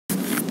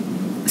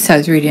I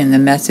was reading the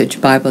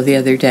Message Bible the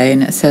other day,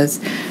 and it says,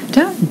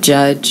 don't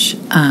judge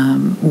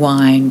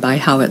wine by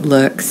how it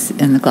looks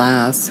in the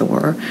glass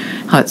or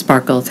how it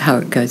sparkles, how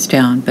it goes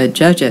down, but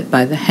judge it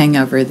by the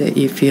hangover that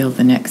you feel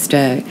the next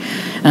day.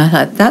 And I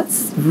thought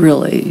that's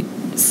really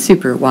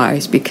super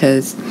wise,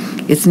 because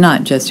it's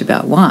not just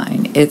about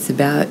wine, it's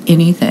about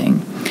anything.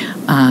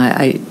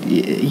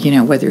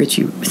 Whether it's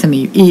something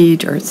you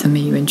eat or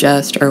something you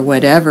ingest or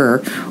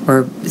whatever,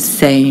 or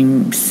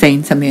saying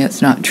something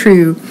that's not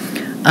true,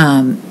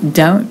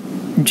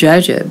 don't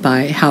judge it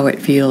by how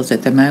it feels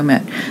at the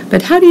moment,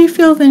 but how do you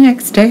feel the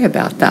next day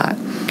about that?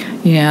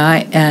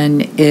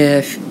 And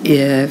if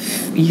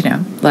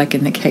like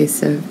in the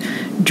case of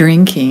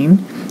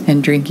drinking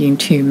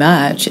too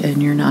much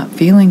and you're not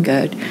feeling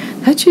good,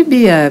 that should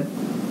be a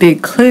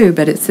big clue.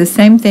 But it's the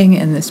same thing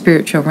in the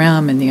spiritual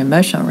realm and the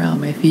emotional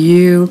realm. If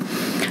you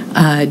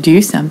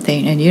do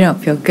something and you don't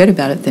feel good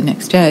about it the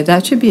next day,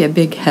 that should be a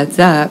big heads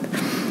up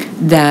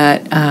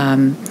that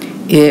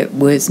it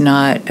was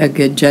not a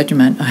good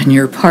judgment on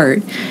your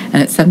part, and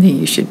it's something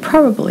you should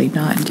probably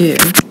not do.